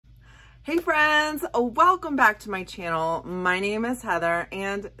Hey friends, welcome back to my channel. My name is Heather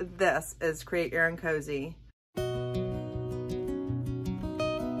and this is Create Your Own Cozy.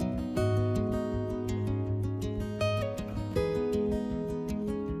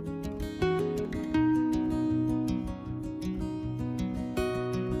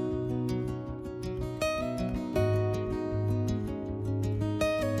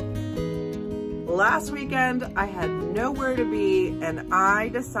 Last weekend, I had nowhere to be and I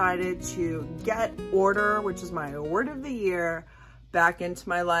decided to get order, which is my word of the year, back into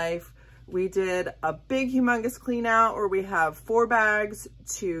my life. We did a big humongous clean out where we have 4 bags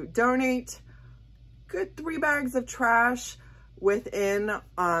to donate, good 3 bags of trash within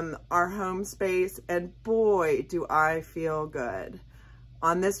our home space, and boy, do I feel good.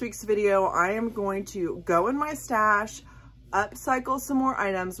 On this week's video, I am going to go in my stash, upcycle some more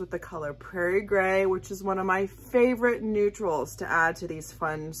items with the color Prairie Grey, which is one of my favorite neutrals to add to these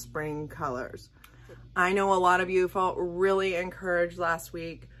fun spring colors. I know a lot of you felt really encouraged last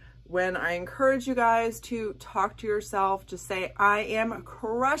week when I encouraged you guys to talk to yourself, to say, I am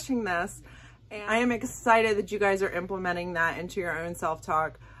crushing this. And I am excited that you guys are implementing that into your own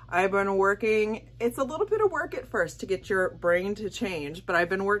self-talk. I've been working, it's a little bit of work at first to get your brain to change, but I've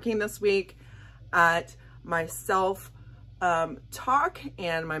been working this week at my talk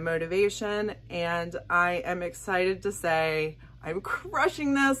and my motivation, and I am excited to say I'm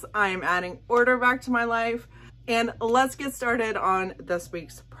crushing this. I am adding order back to my life, and let's get started on this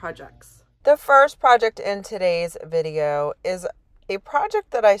week's projects. The first project in today's video is a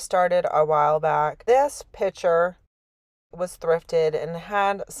project that I started a while back. This picture was thrifted and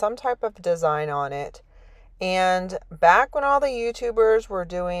had some type of design on it, and back when all the YouTubers were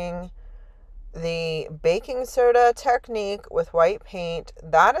doing the baking soda technique with white paint,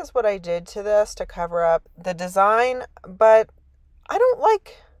 that is what I did to this to cover up the design. But I don't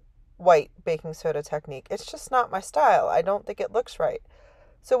like white baking soda technique. It's just not my style. I don't think it looks right.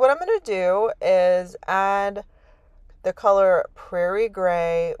 So what I'm going to do is add the color Prairie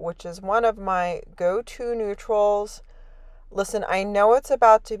Grey, which is one of my go-to neutrals. Listen, I know it's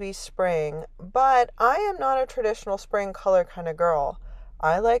about to be spring, but I am not a traditional spring color kind of girl.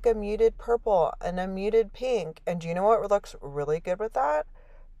 I like a muted purple and a muted pink. And do you know what looks really good with that?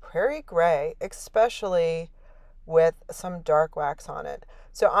 Prairie Grey, especially with some dark wax on it.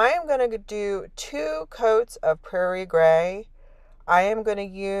 So I am going to do 2 coats of Prairie Grey. I am going to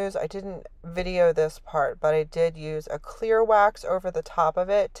use, I didn't video this part, but I did use a clear wax over the top of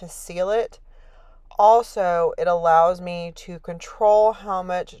it to seal it. Also, it allows me to control how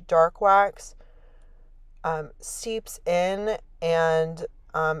much dark wax seeps in, and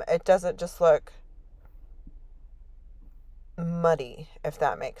it doesn't just look muddy, if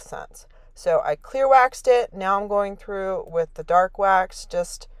that makes sense. So I clear waxed it. Now I'm going through with the dark wax,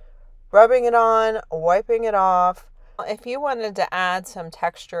 just rubbing it on, wiping it off. If you wanted to add some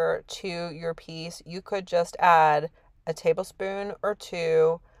texture to your piece, you could just add a tablespoon or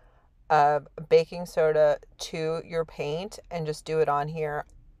 2 of baking soda to your paint and just do it on here.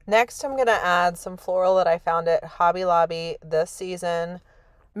 Next, I'm going to add some floral that I found at Hobby Lobby this season.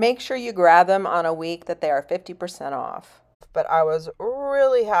 Make sure you grab them on a week that they are 50% off. But I was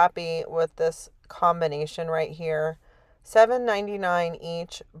really happy with this combination right here. $7.99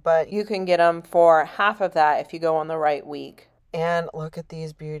 each, but you can get them for half of that if you go on the right week. And look at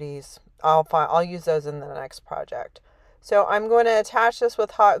these beauties. I'll use those in the next project. So I'm going to attach this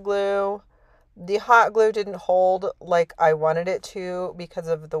with hot glue. The hot glue didn't hold like I wanted it to because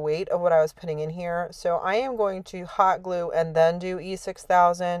of the weight of what I was putting in here. So I am going to hot glue and then do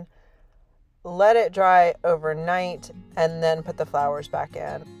E6000, let it dry overnight, and then put the flowers back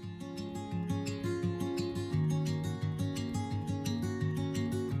in.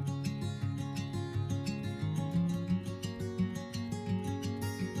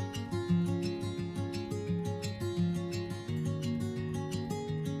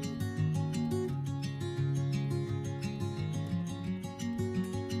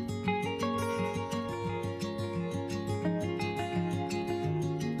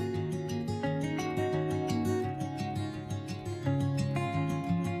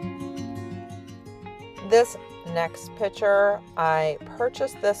 This next picture, I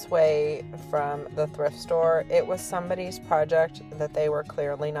purchased this way from the thrift store. It was somebody's project that they were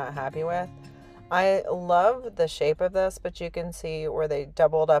clearly not happy with. I love the shape of this, but you can see where they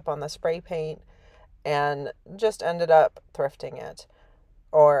doubled up on the spray paint and just ended up thrifting it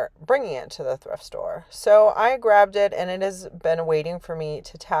or bringing it to the thrift store. So I grabbed it and it has been waiting for me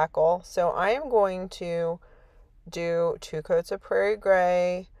to tackle. So I am going to do 2 coats of Prairie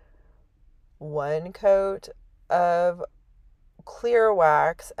Grey, 1 coat of clear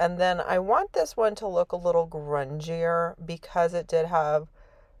wax, and then I want this one to look a little grungier because it did have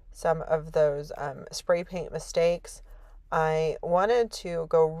some of those spray paint mistakes. I wanted to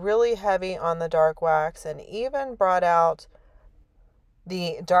go really heavy on the dark wax and even brought out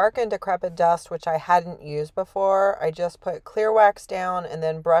the dark and decrepit dust, which I hadn't used before. I just put clear wax down and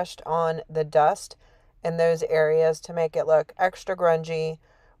then brushed on the dust in those areas to make it look extra grungy,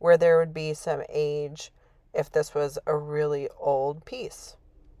 where there would be some age if this was a really old piece.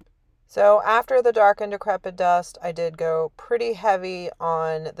 So after the dark and decrepit dust, I did go pretty heavy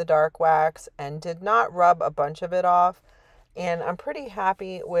on the dark wax and did not rub a bunch of it off. And I'm pretty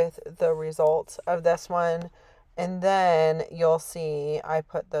happy with the results of this one. And then you'll see I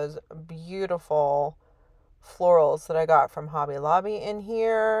put those beautiful florals that I got from Hobby Lobby in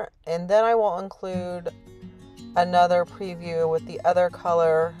here. And then I will include another preview with the other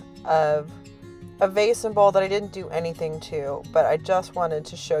color of a vase and bowl that I didn't do anything to, but I just wanted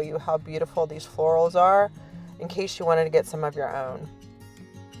to show you how beautiful these florals are in case you wanted to get some of your own.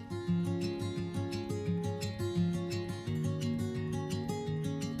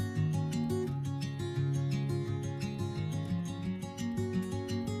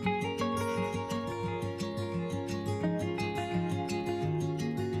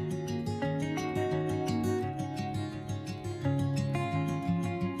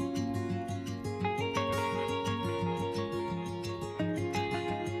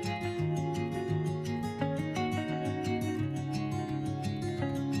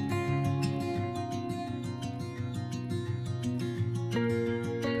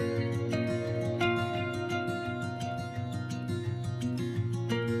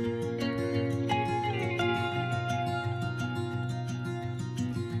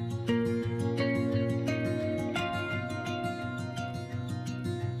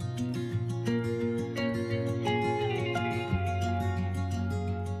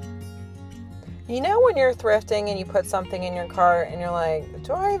 You know when you're thrifting and you put something in your cart and you're like,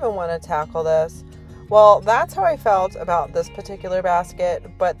 do I even want to tackle this? Well, that's how I felt about this particular basket,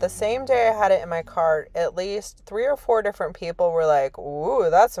 but the same day I had it in my cart, at least 3 or 4 different people were like, ooh,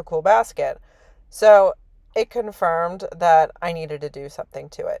 that's a cool basket. So it confirmed that I needed to do something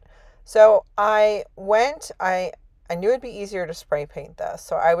to it. So I knew it'd be easier to spray paint this.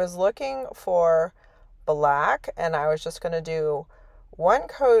 So I was looking for black, and I was just going to do 1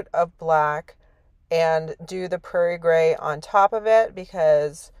 coat of black and do the Prairie Grey on top of it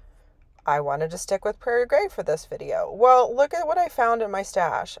because I wanted to stick with Prairie Grey for this video. Well, look at what I found in my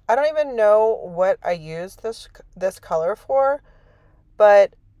stash. I don't even know what I used this color for,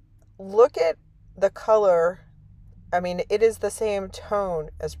 but look at the color. I mean, it is the same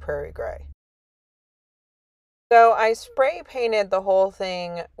tone as Prairie Grey. So I spray painted the whole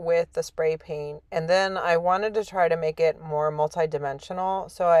thing with the spray paint, and then I wanted to try to make it more multi-dimensional.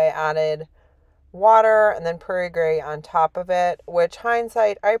 So I added water and then Prairie Grey on top of it, which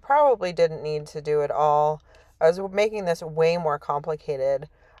hindsight, I probably didn't need to do it all. I was making this way more complicated.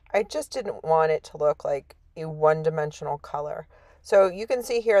 I just didn't want it to look like a one-dimensional color. So you can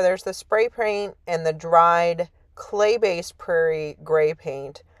see here, there's the spray paint and the dried clay-based Prairie Grey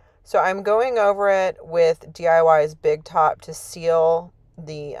paint. So I'm going over it with DIY's Big Top to seal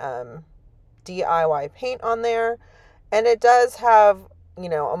the DIY paint on there. And it does have, you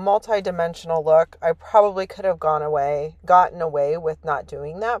know, a multi-dimensional look. I probably could have gotten away with not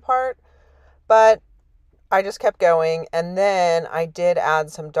doing that part, but I just kept going. And then I did add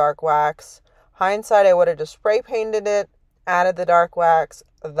some dark wax. Hindsight, I would have just spray painted it, added the dark wax.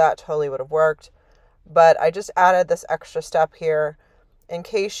 That totally would have worked. But I just added this extra step here in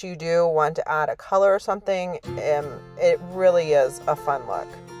case you do want to add a color or something. It really is a fun look.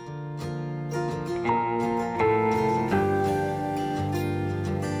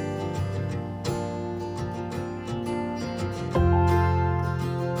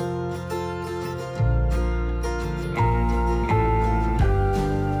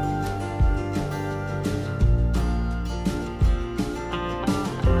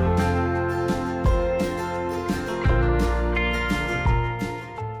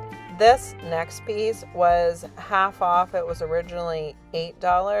 This next piece was half off. It was originally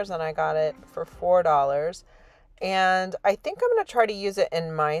 $8 and I got it for $4. And I think I'm going to try to use it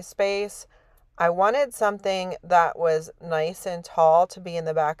in my space. I wanted something that was nice and tall to be in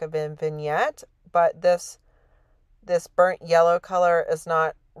the back of a vignette, but this burnt yellow color is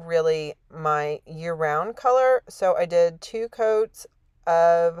not really my year-round color. So I did 2 coats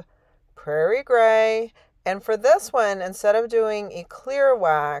of Prairie Grey. And for this one, instead of doing a clear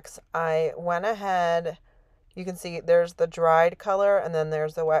wax, I went ahead, you can see there's the dried color and then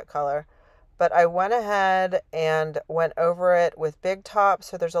there's the wet color. but I went ahead and went over it with Big Top,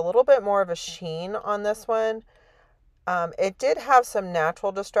 so there's a little bit more of a sheen on this one. It did have some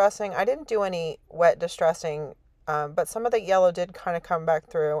natural distressing. I didn't do any wet distressing, but some of the yellow did kind of come back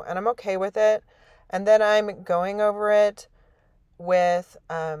through, and I'm okay with it. And then I'm going over it with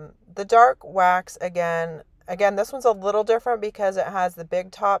the dark wax again. Again, this one's a little different because it has the Big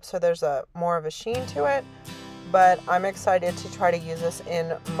Top, so there's more of a sheen to it. But I'm excited to try to use this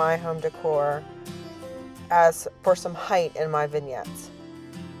in my home decor as for some height in my vignettes.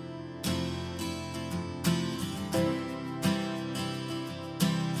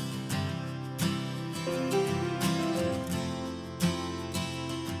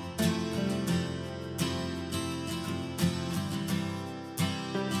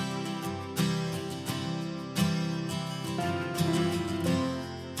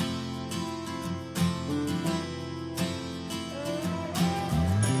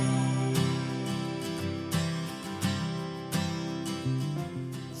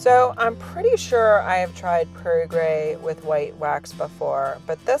 So I'm pretty sure I have tried Prairie Grey with white wax before,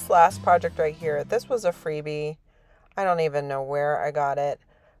 but this last project right here, this was a freebie. I don't even know where I got it,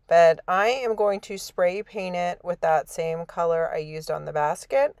 but I am going to spray paint it with that same color I used on the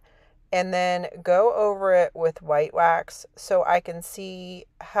basket and then go over it with white wax so I can see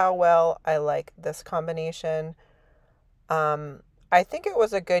how well I like this combination. I think it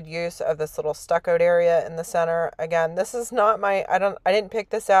was a good use of this little stuccoed area in the center. Again, this is not my, I didn't pick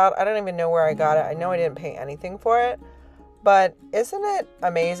this out. I don't even know where I got it. I know I didn't pay anything for it, but isn't it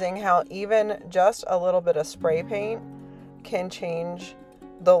amazing how even just a little bit of spray paint can change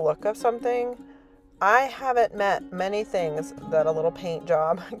the look of something? I haven't met many things that a little paint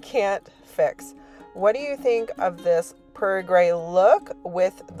job can't fix. What do you think of this Prairie Grey look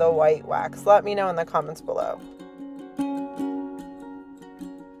with the white wax? Let me know in the comments below.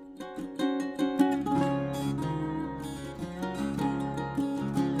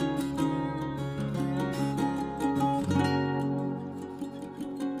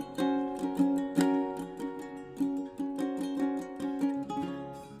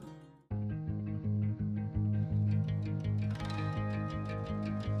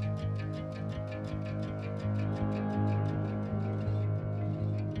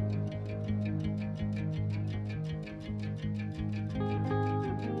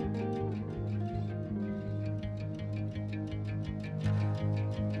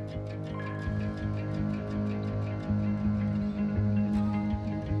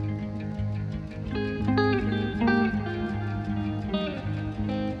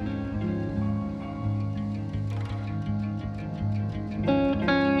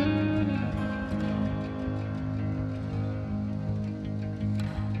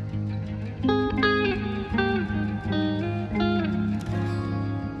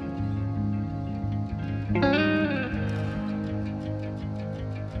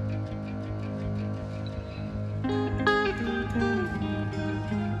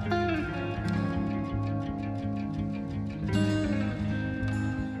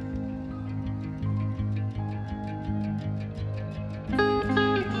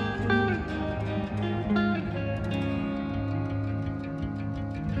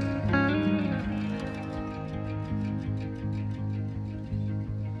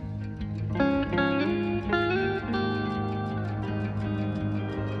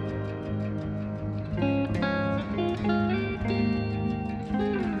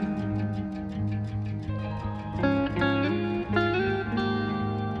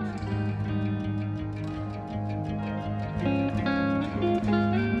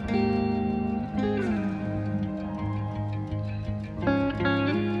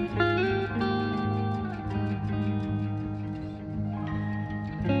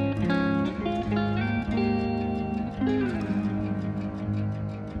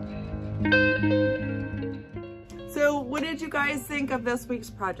 What did you guys think of this week's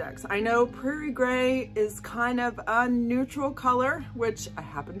projects? I know Prairie Grey is kind of a neutral color, which I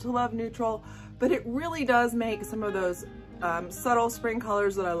happen to love neutral, but it really does make some of those subtle spring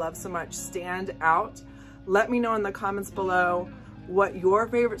colors that I love so much stand out. Let me know in the comments below what your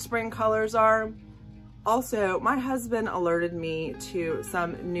favorite spring colors are. Also, my husband alerted me to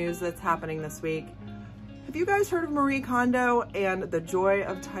some news that's happening this week. Have you guys heard of Marie Kondo and the joy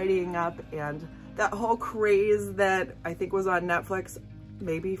of tidying up and that whole craze that I think was on Netflix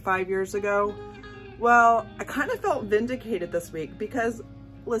maybe 5 years ago? Well, I kind of felt vindicated this week because,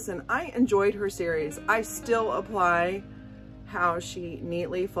 listen, I enjoyed her series. I still apply how she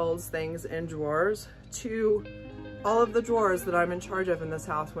neatly folds things in drawers to all of the drawers that I'm in charge of in this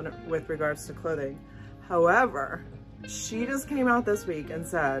house with regards to clothing. However, she just came out this week and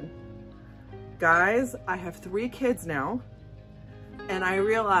said, Guys, I have 3 kids now, and I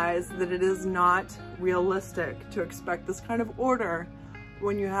realize that it is not realistic to expect this kind of order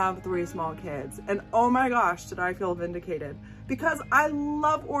when you have 3 small kids. And oh my gosh, did I feel vindicated, because I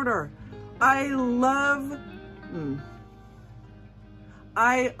love order. I love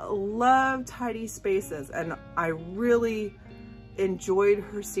tidy spaces, and I really enjoyed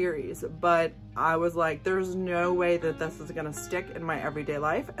her series, but I was like, there's no way that this is gonna stick in my everyday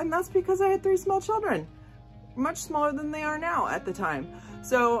life. And that's because I had 3 small children, much smaller than they are now at the time.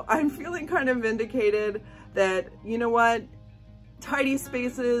 So I'm feeling kind of vindicated that, you know what, tidy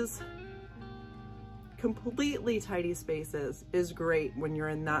spaces, completely tidy spaces is great when you're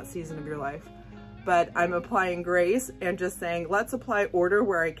in that season of your life. But I'm applying grace and just saying, let's apply order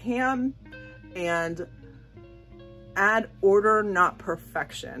where I can and add order, not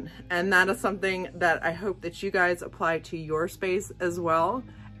perfection. And that is something that I hope that you guys apply to your space as well,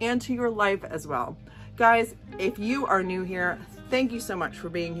 and to your life as well. Guys, if you are new here, thank you so much for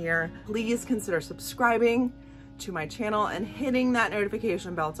being here. Please consider subscribing to my channel and hitting that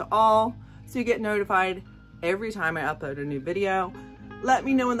notification bell to all, so you get notified every time I upload a new video. Let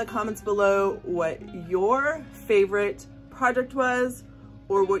me know in the comments below what your favorite project was,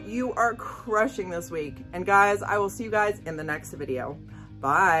 or what you are crushing this week. And guys, I will see you guys in the next video.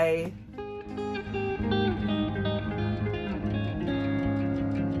 Bye.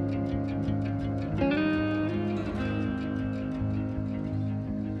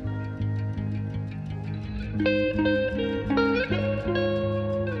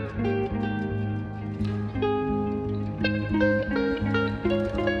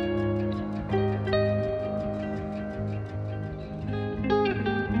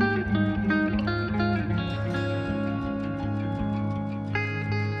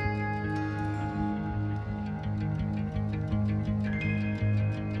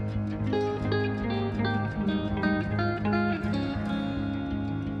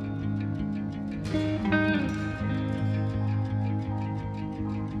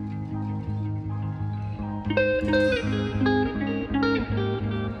 Thank you.